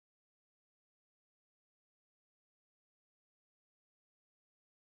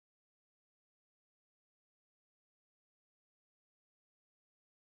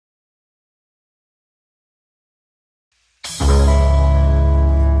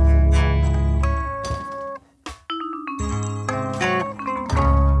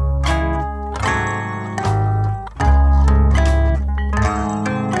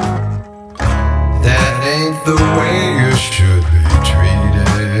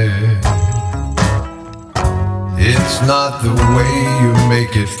It's not the way you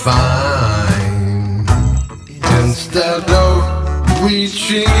make it fine. Instead of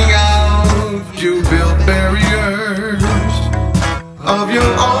reaching out, you build barriers of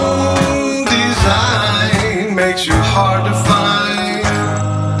your own design. Makes you hard to find.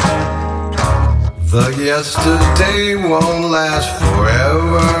 The yesterday won't last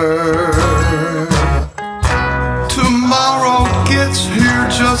forever. Tomorrow gets here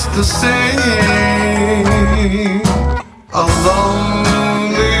just the same. A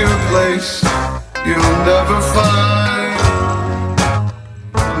lonelier place you'll never find.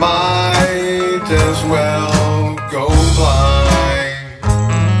 Might as well go blind.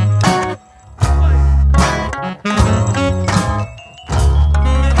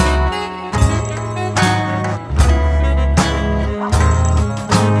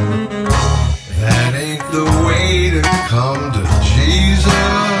 That ain't the way to come to Jesus.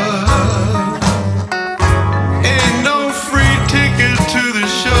 Ain't no free ticket to the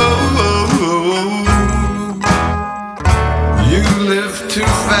show. You live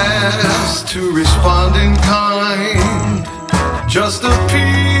too fast to respond in kind. Just a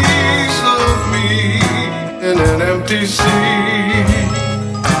piece of me in an empty sea.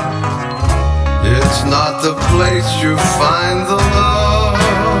 It's not the place you find the love.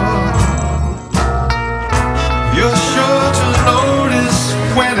 You're sure to notice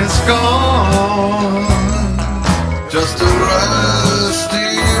when it's gone. Just a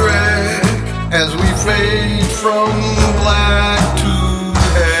rusty wreck as we fade from black to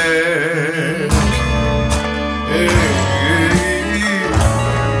head. Hey.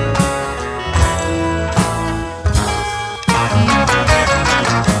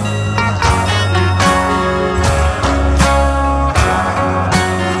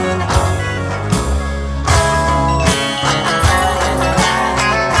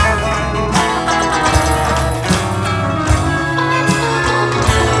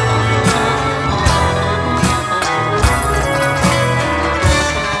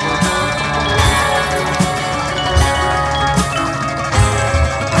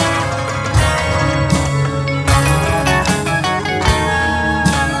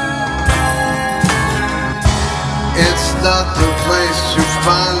 It's not the place you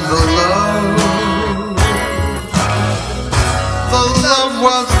find the love. The love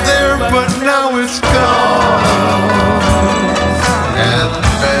was there, but now it's gone.